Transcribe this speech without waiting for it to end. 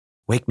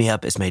Wake Me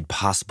Up is made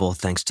possible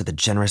thanks to the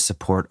generous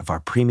support of our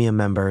premium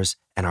members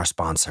and our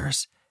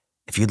sponsors.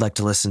 If you'd like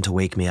to listen to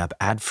Wake Me Up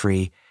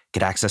ad-free,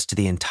 get access to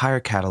the entire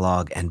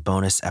catalog and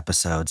bonus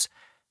episodes,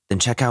 then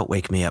check out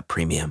Wake Me Up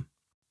Premium.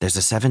 There's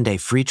a 7-day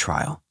free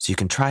trial, so you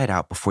can try it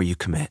out before you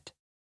commit.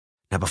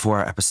 Now, before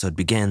our episode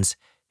begins,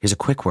 here's a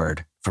quick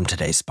word from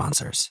today's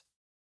sponsors.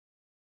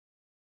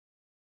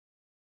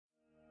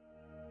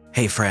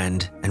 Hey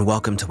friend, and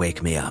welcome to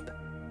Wake Me Up.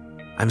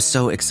 I'm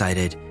so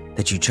excited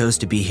that you chose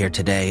to be here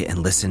today and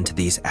listen to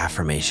these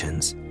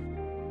affirmations.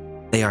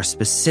 They are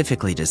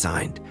specifically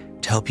designed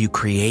to help you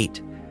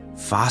create,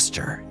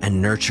 foster,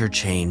 and nurture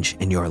change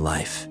in your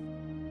life.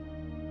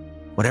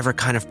 Whatever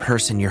kind of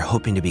person you're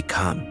hoping to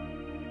become,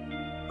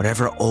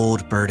 whatever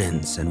old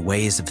burdens and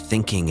ways of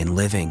thinking and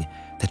living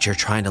that you're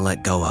trying to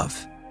let go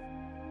of,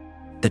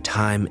 the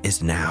time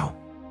is now.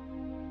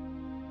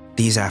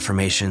 These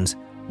affirmations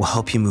will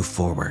help you move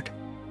forward,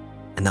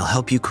 and they'll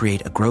help you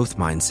create a growth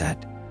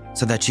mindset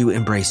so that you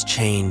embrace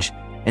change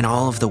in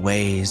all of the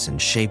ways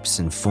and shapes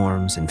and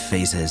forms and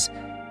phases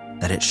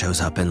that it shows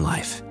up in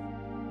life.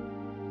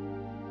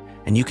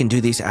 And you can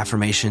do these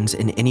affirmations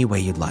in any way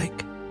you'd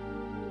like.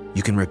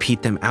 You can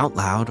repeat them out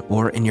loud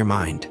or in your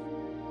mind.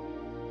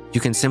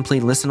 You can simply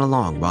listen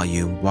along while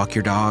you walk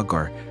your dog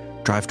or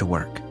drive to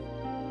work.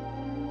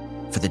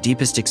 For the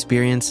deepest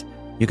experience,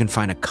 you can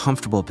find a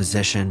comfortable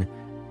position,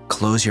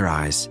 close your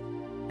eyes,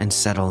 and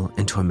settle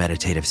into a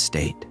meditative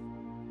state.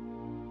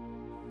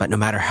 But no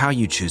matter how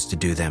you choose to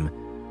do them,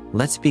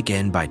 let's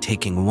begin by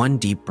taking one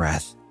deep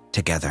breath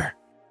together.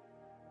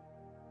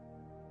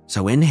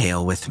 So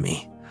inhale with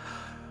me.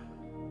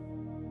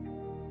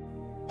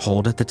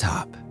 Hold at the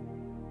top.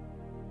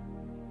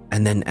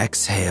 And then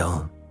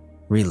exhale,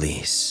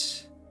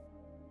 release.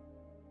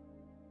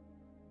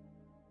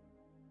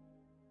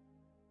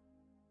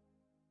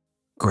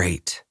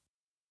 Great.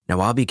 Now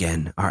I'll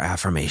begin our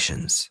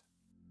affirmations.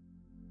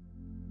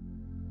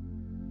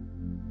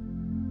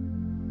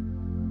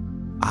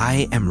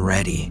 I am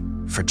ready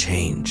for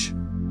change.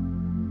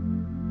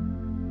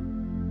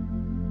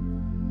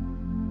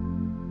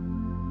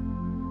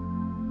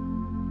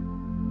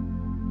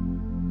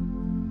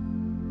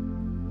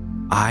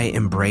 I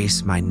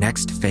embrace my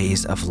next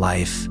phase of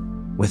life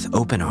with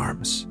open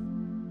arms.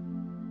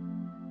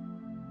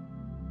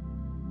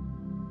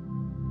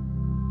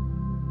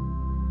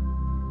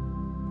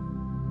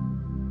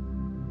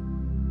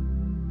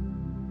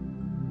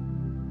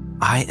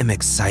 I am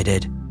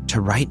excited to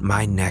write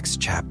my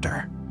next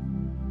chapter.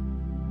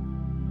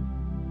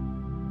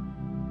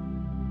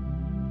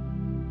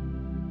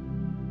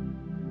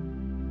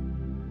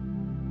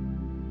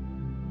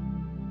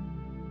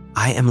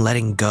 I am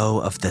letting go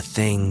of the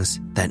things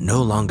that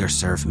no longer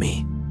serve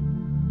me.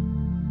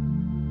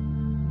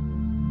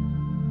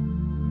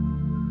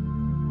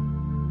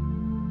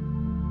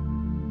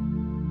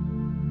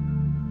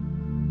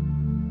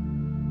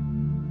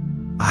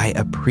 I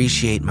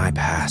appreciate my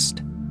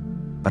past,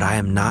 but I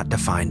am not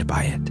defined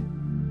by it.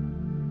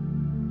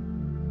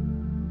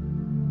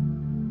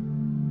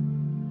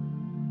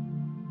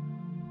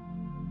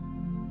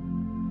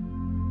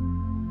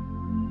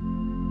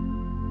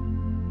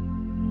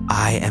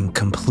 I am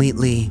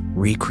completely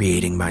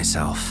recreating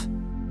myself.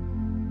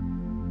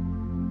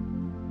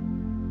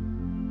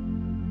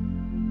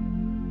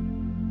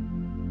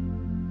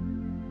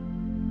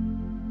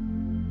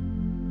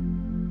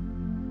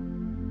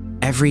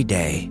 Every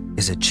day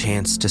is a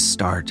chance to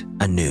start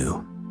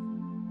anew.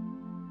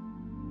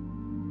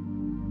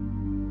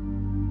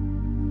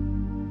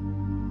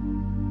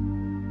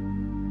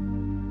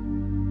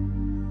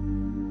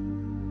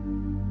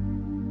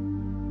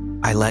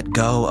 I let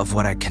go of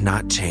what I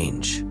cannot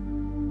change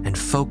and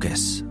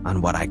focus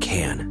on what I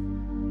can.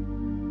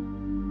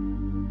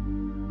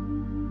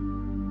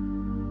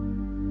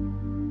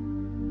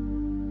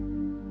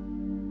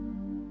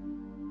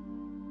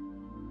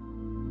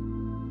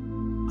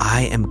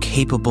 I am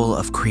capable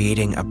of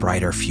creating a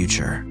brighter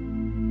future.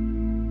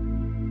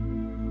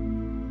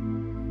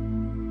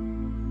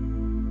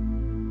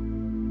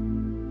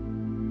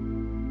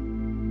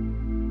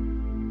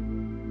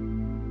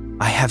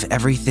 I have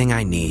everything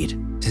I need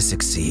to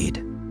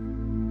succeed.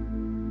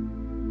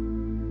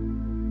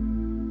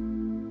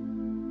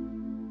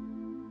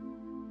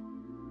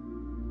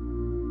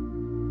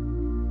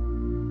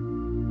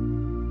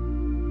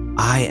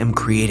 I am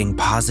creating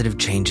positive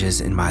changes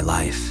in my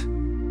life.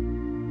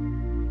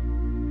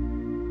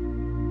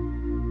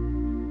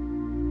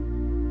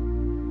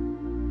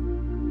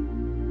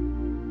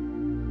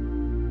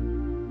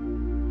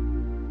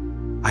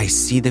 I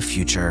see the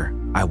future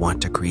I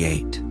want to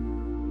create.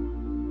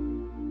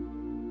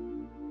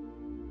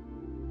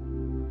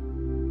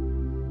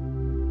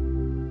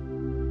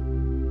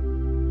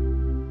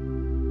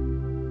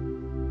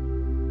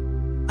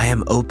 I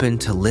am open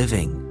to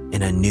living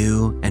in a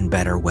new and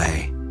better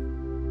way.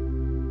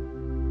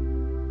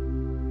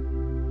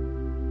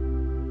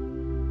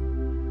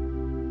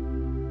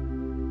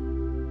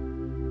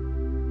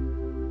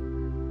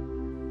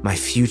 My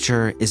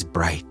future is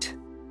bright,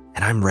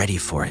 and I'm ready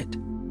for it.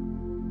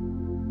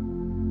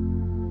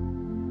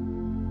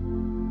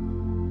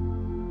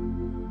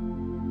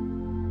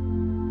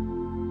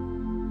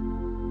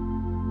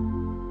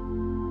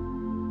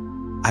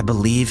 I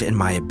believe in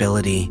my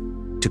ability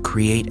to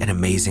create an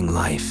amazing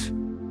life.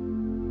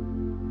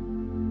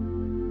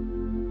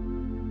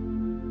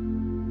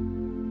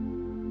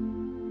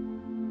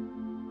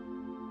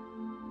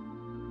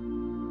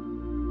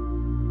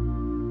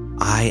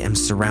 I am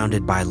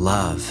surrounded by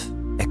love,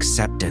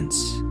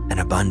 acceptance, and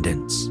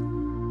abundance.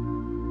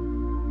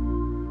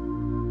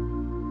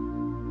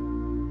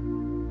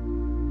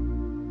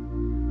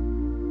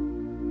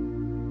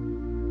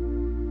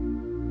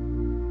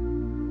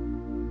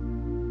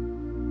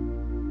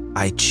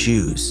 I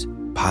choose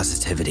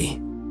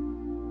positivity.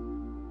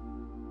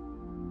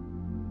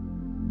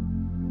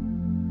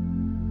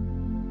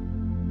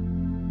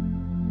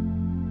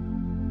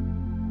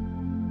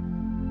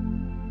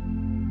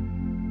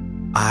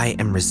 I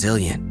am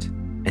resilient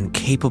and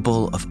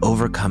capable of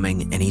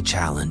overcoming any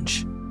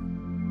challenge.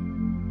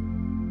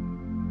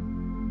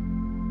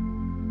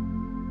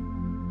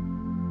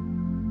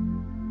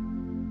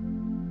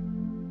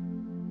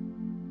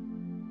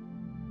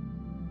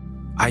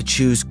 I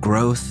choose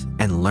growth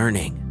and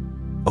learning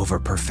over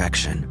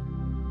perfection.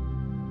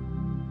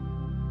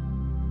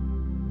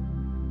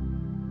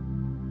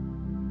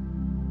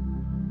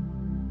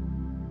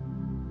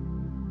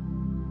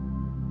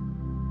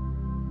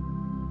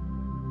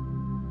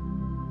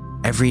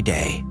 Every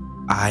day,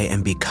 I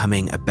am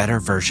becoming a better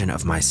version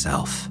of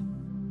myself.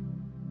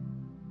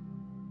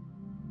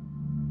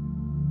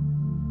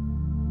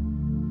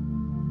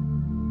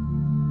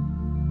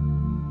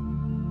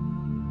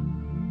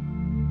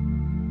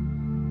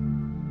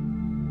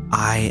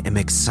 I am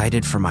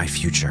excited for my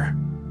future.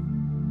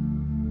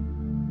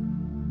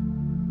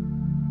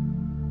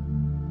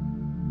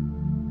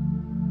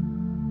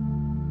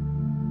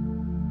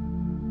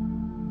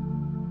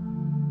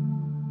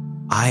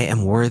 I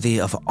am worthy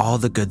of all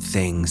the good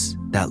things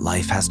that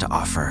life has to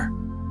offer.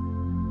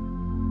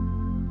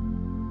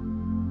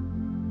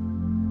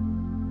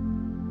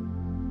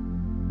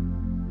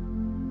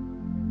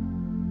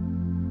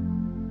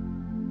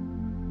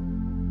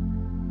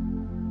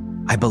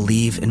 I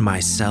believe in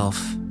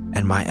myself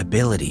and my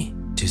ability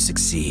to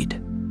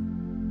succeed.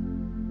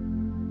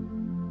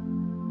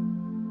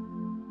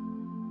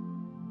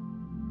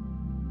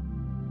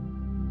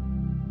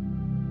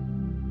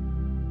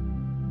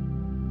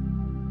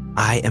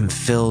 I am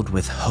filled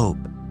with hope,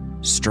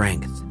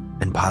 strength,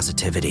 and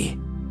positivity.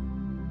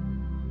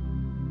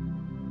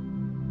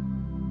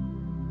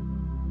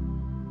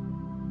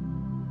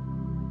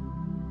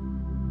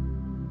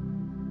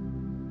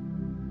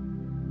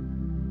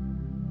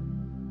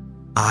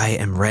 I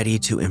am ready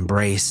to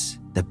embrace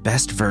the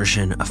best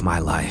version of my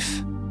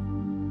life.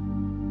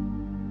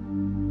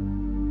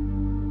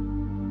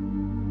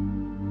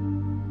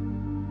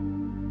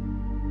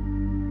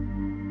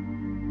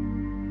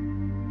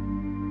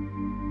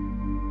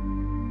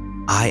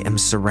 I am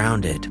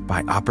surrounded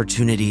by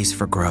opportunities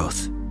for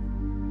growth.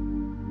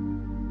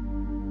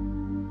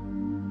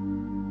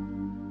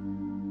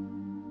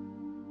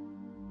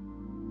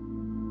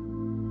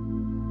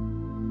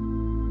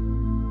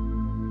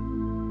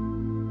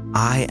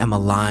 I am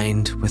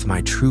aligned with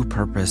my true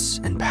purpose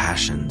and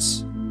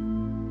passions.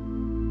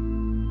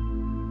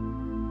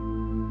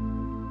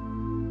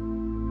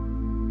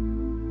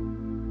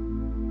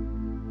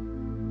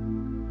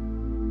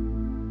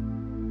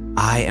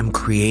 I am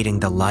creating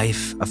the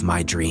life of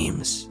my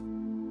dreams.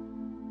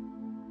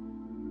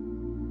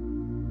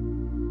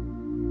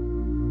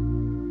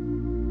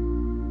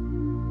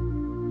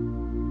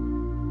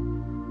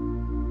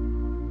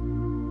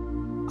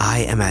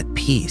 I am at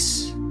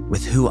peace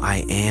with who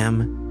I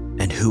am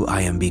and who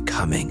I am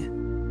becoming.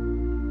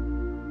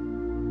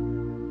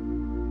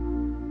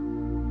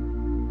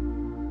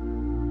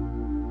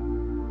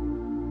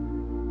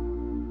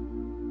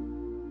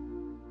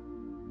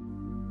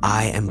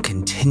 I am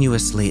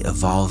continuously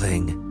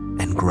evolving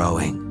and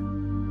growing.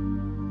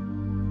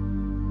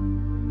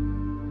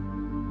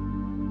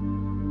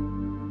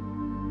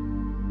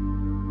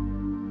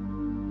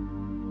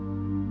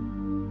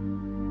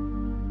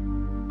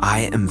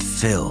 I am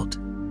filled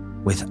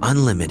with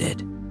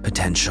unlimited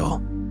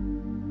potential.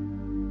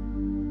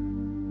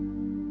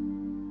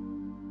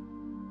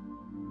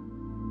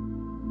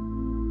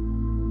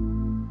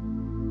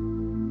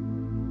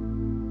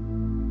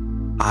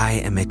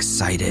 I am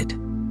excited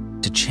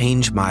to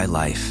change my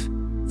life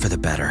for the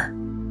better.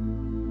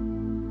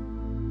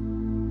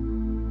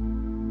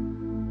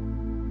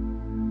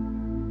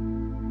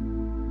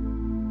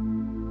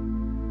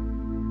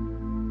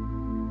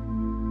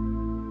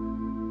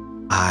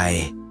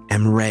 I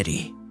am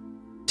ready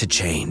to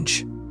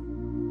change.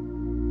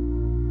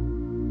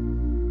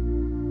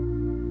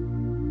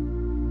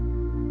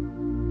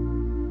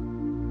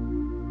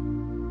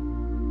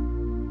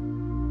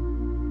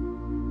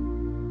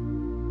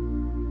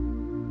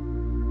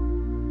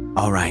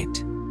 All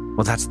right,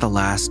 well, that's the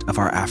last of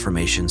our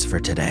affirmations for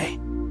today.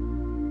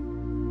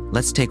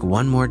 Let's take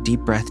one more deep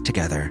breath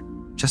together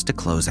just to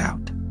close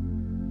out.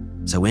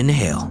 So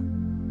inhale,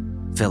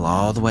 fill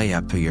all the way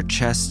up through your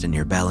chest and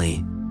your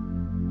belly.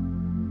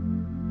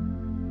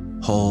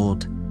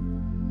 Hold,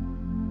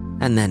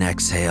 and then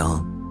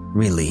exhale,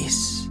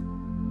 release.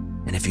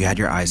 And if you had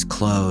your eyes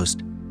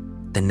closed,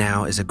 then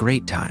now is a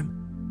great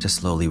time to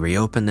slowly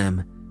reopen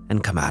them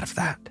and come out of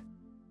that.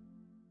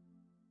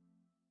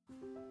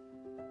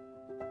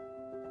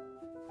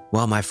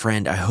 Well, my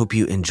friend, I hope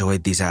you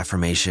enjoyed these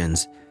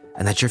affirmations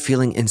and that you're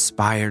feeling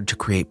inspired to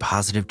create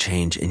positive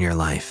change in your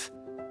life.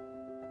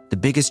 The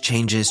biggest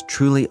changes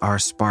truly are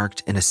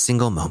sparked in a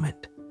single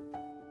moment.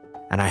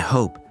 And I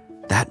hope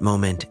that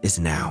moment is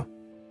now.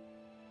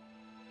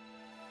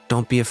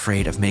 Don't be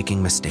afraid of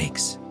making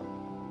mistakes.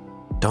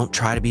 Don't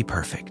try to be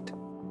perfect.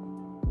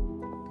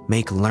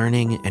 Make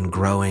learning and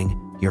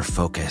growing your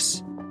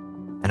focus,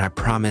 and I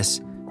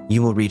promise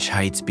you will reach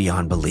heights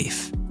beyond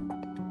belief.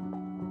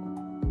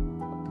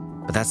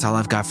 But that's all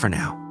I've got for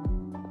now.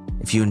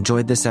 If you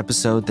enjoyed this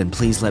episode, then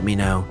please let me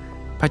know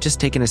by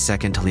just taking a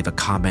second to leave a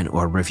comment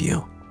or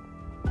review.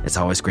 It's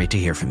always great to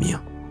hear from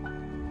you.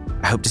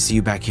 I hope to see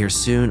you back here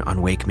soon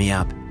on Wake Me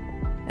Up.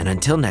 And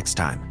until next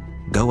time,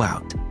 go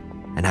out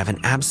and have an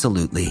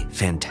absolutely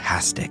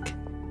fantastic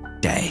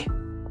day.